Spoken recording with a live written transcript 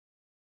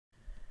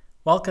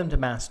Welcome to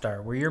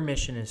MathStar, where your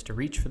mission is to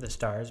reach for the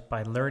stars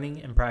by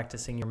learning and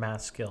practicing your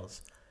math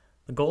skills.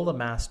 The goal of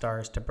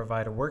MathStar is to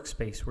provide a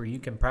workspace where you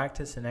can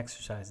practice and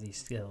exercise these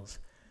skills.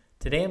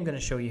 Today I'm going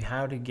to show you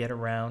how to get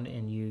around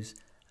and use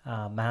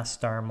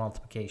MathStar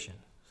multiplication.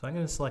 So I'm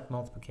going to select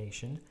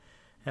multiplication,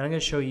 and I'm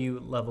going to show you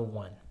level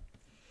 1.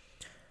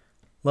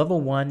 Level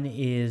 1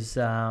 is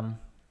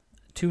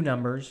two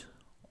numbers,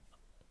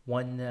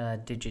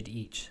 one digit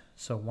each.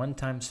 So 1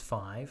 times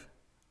 5,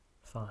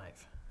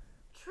 5.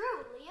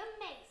 Truly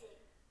amazing.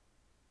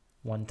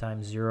 1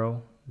 times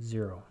 0,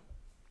 0.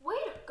 Way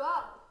to go.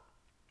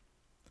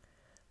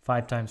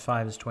 5 times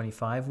 5 is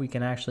 25. We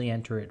can actually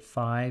enter it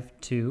 5,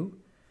 2.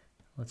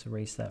 Let's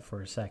erase that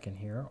for a second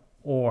here.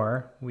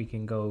 Or we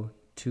can go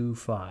 2,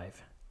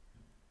 5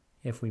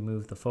 if we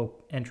move the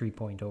entry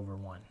point over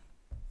 1.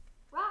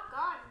 Rock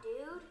on,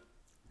 dude.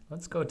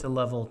 Let's go to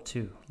level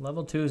 2.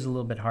 Level 2 is a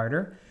little bit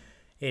harder.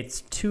 It's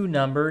two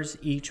numbers,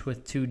 each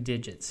with 2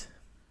 digits.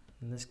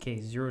 In this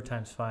case, 0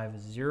 times 5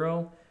 is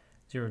 0.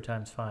 0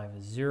 times 5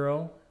 is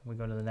 0. We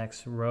go to the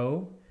next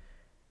row,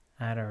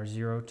 add our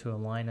 0 to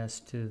align us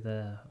to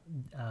the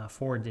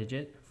 4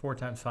 digit. 4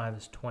 times 5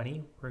 is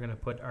 20. We're going to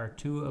put our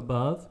 2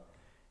 above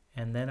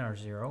and then our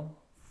 0.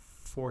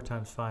 4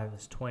 times 5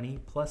 is 20,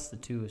 plus the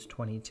 2 is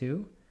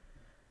 22.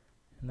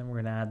 And then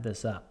we're going to add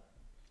this up.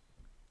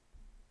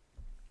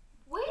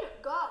 Way to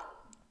go.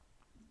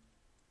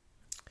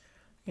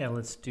 Yeah,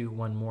 let's do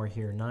one more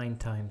here. 9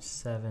 times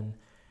 7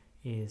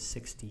 is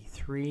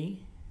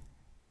 63.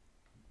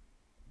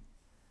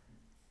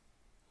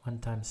 1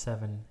 times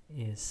 7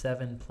 is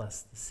 7,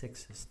 plus the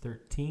 6 is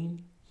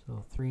 13.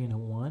 So 3 and a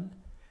 1.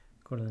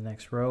 Go to the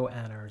next row,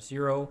 add our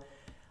 0.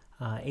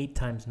 8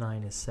 times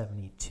 9 is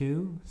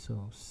 72.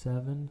 So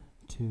 7,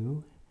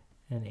 2.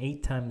 And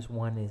 8 times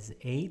 1 is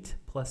 8,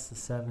 plus the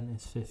 7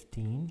 is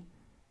 15.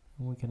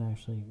 And we can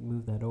actually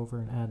move that over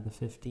and add the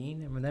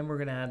 15. And then we're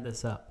going to add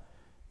this up.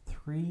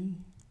 3,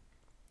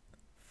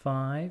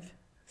 5,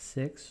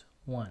 6,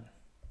 1.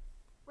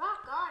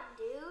 Rock on,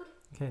 dude.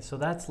 Okay, so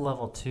that's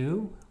level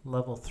 2.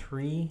 Level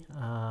 3,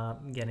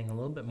 getting a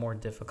little bit more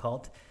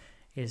difficult,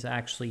 is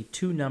actually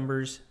two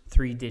numbers,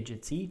 3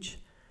 digits each.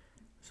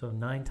 So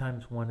 9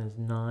 times 1 is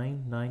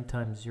 9. 9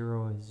 times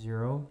 0 is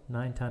 0.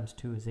 9 times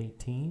 2 is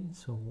 18.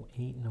 So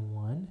 8 and a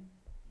 1.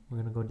 We're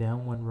going to go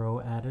down one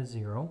row, add a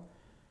 0.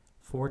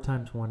 4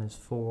 times 1 is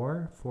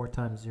 4. 4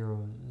 times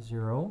 0 is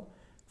 0.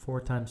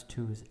 4 times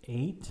 2 is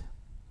 8.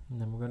 And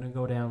then we're going to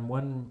go down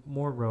one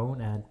more row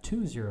and add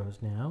 2 zeros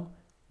now.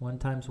 1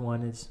 times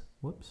 1 is,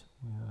 whoops,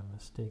 we got a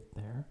mistake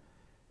there.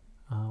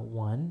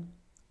 1.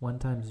 1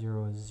 times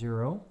 0 is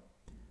 0.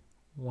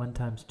 1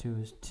 times 2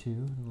 is 2.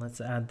 And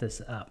let's add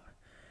this up.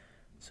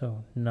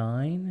 So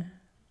 9,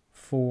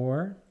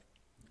 4,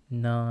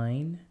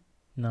 9,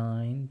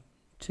 9,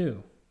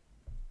 2.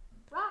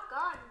 Rock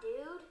on,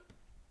 dude.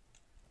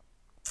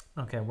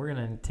 Okay, we're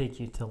going to take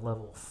you to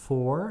level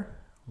 4.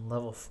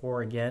 Level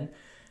 4 again,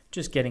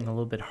 just getting a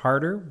little bit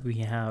harder. We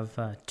have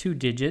 2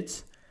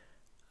 digits,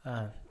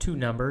 2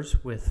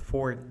 numbers with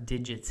 4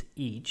 digits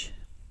each.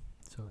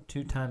 So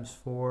 2 times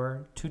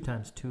 4, 2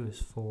 times 2 is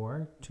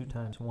 4, 2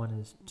 times 1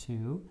 is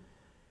 2,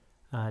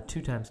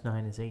 2 times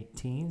 9 is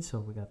 18, so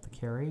we got the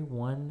carry,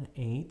 1,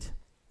 8,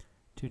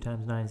 2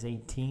 times 9 is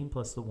 18,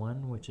 plus the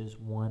 1, which is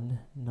 1,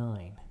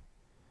 9.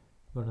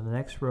 Go to the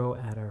next row,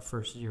 add our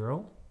first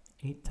 0,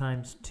 8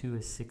 times 2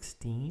 is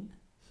 16,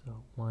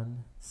 so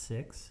 1,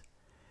 6.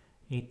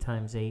 8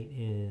 times 8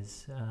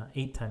 is,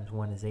 8 times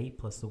 1 is 8,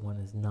 plus the 1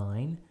 is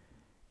 9.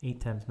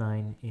 8 times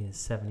 9 is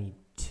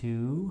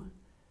 72,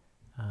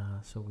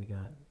 so we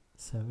got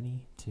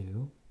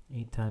 72.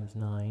 8 times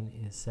 9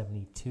 is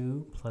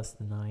 72, plus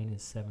the 9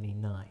 is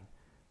 79.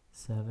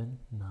 7,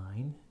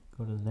 9.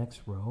 Go to the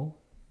next row,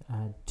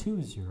 add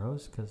 2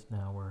 zeros, because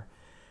now we're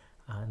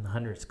in the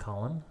hundreds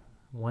column.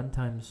 1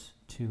 times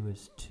 2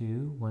 is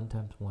 2, 1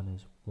 times 1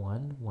 is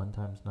 1, 1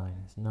 times 9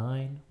 is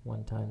 9,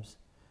 1 times,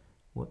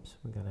 whoops,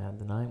 we got to add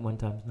the 9, 1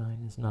 times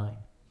 9 is 9.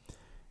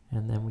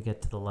 And then we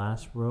get to the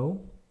last row,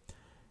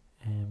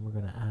 and we're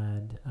going to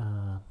add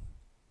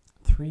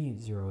 3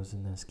 zeros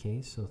in this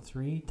case. So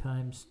 3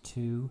 times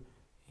 2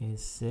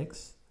 is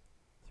 6,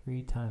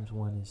 3 times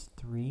 1 is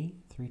 3,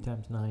 3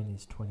 times 9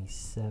 is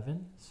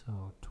 27,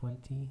 so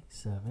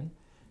 27.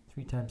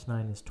 3 times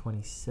 9 is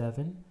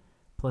 27.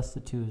 Plus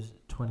the 2 is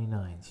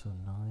 29, so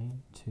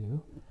 9,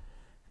 2.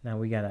 Now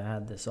we got to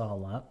add this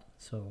all up.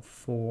 So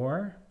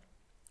 4,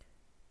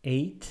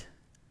 8.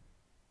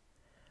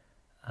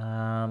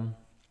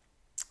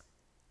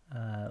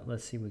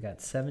 Let's see, we got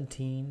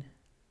 17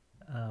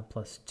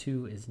 plus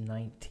 2 is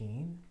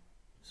 19.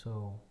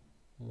 So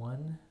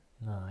 1,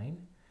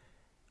 9.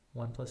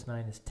 1 plus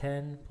 9 is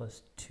 10,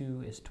 plus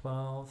 2 is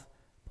 12,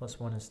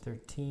 plus 1 is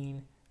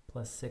 13,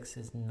 plus 6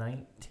 is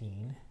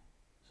 19.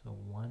 So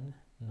 1,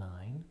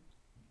 9.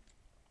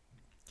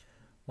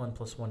 1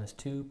 plus 1 is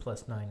 2,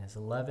 plus 9 is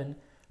 11,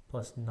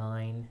 plus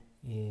 9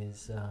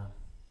 is,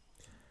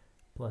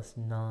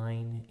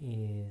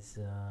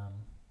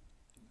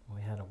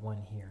 we had a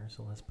 1 here,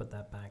 so let's put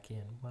that back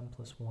in. 1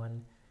 plus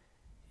 1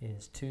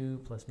 is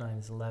 2, plus 9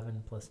 is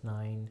 11, plus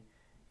 9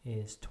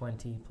 is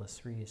 20, plus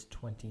 3 is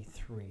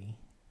 23.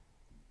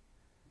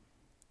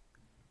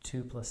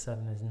 2 plus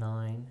 7 is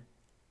 9,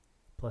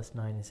 plus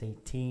 9 is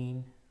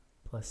 18,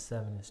 plus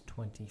 7 is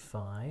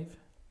 25.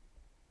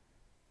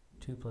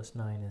 2 plus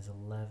 9 is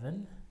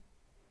 11.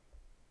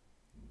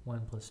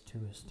 1 plus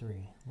 2 is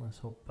 3. Let's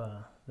hope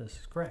this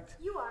is correct.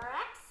 You are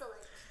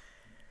excellent.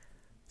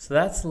 So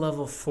that's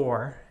level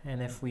 4,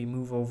 and if we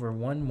move over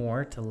one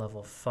more to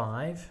level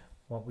 5,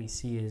 what we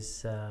see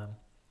is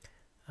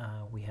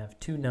we have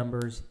two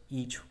numbers,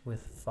 each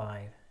with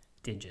 5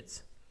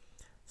 digits.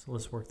 So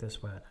let's work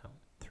this one out.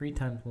 3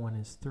 times 1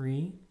 is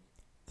 3.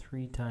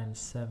 3 times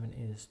 7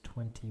 is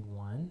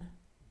 21.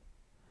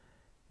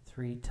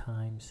 3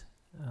 times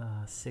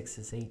 6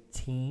 is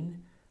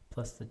 18,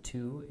 plus the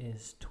 2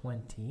 is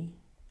 20.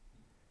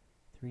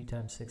 3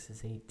 times 6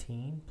 is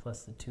 18,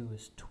 plus the 2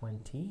 is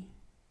 20.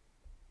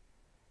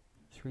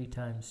 3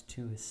 times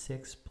 2 is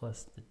 6,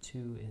 plus the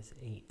 2 is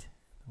 8.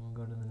 Then we'll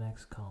go to the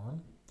next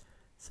column.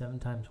 7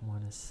 times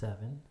 1 is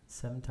 7.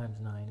 7 times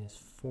 9 is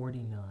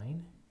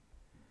 49.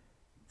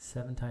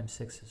 7 times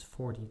 6 is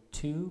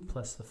 42,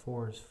 plus the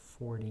 4 is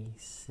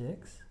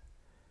 46.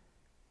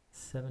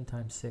 7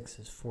 times 6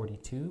 is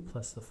 42,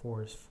 plus the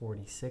 4 is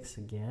 46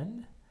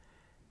 again.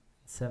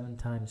 7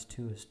 times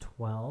 2 is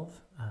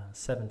 12.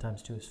 7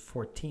 times 2 is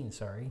 14,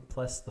 sorry,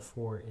 plus the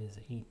 4 is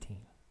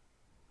 18.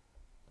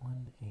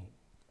 1, 8.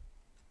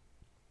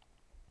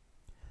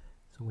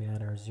 So we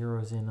add our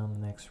zeros in on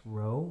the next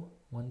row.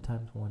 1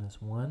 times 1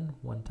 is 1.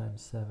 1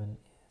 times 7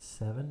 is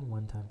 7.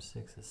 1 times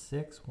 6 is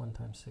 6. 1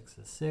 times 6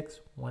 is 6.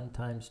 1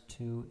 times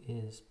 2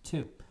 is 2.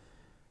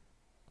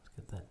 Let's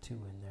get that 2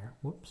 in there.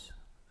 Whoops.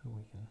 So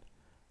we can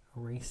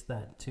erase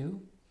that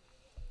 2.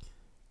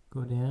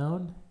 Go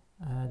down,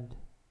 add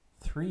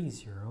 3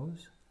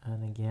 zeros.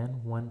 And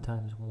again, 1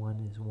 times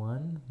 1 is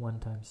 1. 1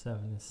 times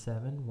 7 is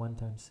 7. 1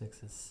 times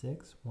 6 is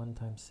 6. 1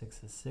 times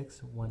 6 is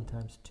 6. 1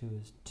 times 2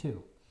 is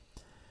 2.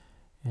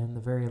 And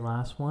the very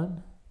last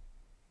one,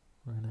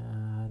 we're going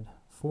to add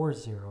 4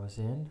 zeros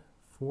in.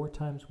 4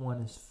 times 1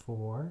 is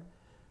 4.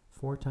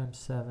 4 times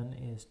 7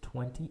 is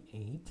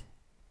 28.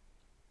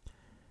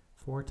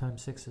 4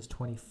 times 6 is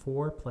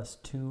 24, plus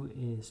 2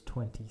 is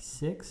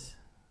 26.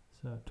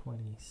 So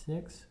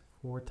 26.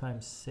 4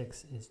 times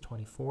 6 is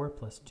 24,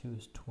 plus 2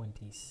 is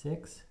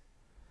 26.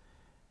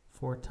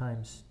 4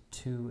 times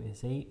 2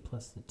 is 8,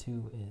 plus the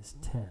 2 is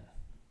 10.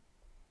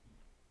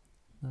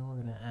 Now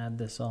we're going to add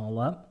this all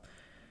up.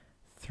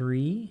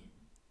 3,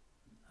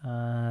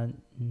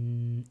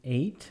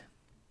 8,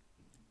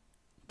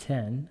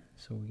 10,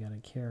 so we got to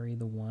carry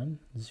the 1,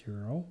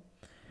 0.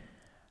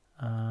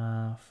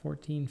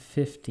 14,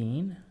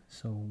 15,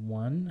 so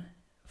 1,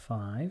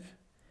 5.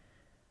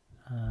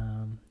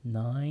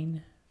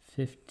 9,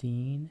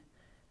 15,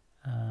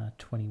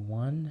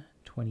 21,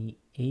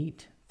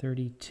 28,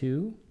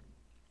 32.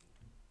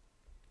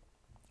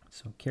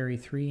 So carry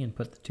 3 and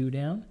put the 2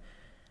 down.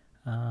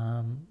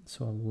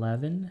 So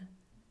 11,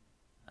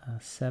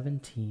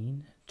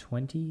 17,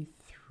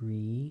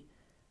 23,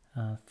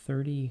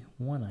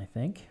 31, I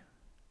think.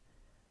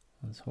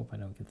 Let's hope I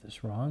don't get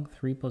this wrong.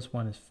 3 plus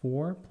 1 is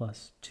 4,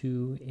 plus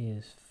 2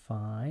 is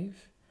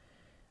 5.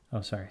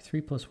 Oh, sorry. 3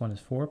 plus 1 is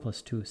 4,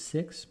 plus 2 is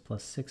 6,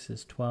 plus 6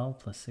 is 12,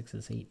 plus 6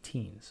 is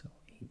 18. So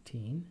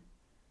 18.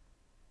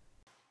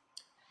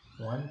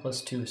 1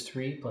 plus 2 is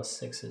 3, plus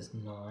 6 is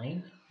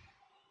 9.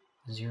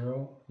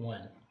 0,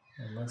 1.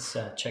 And let's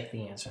check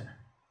the answer.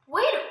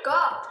 Way to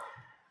go!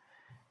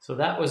 So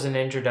that was an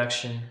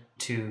introduction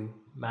to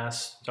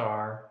mass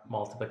star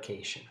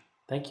multiplication.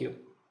 Thank you.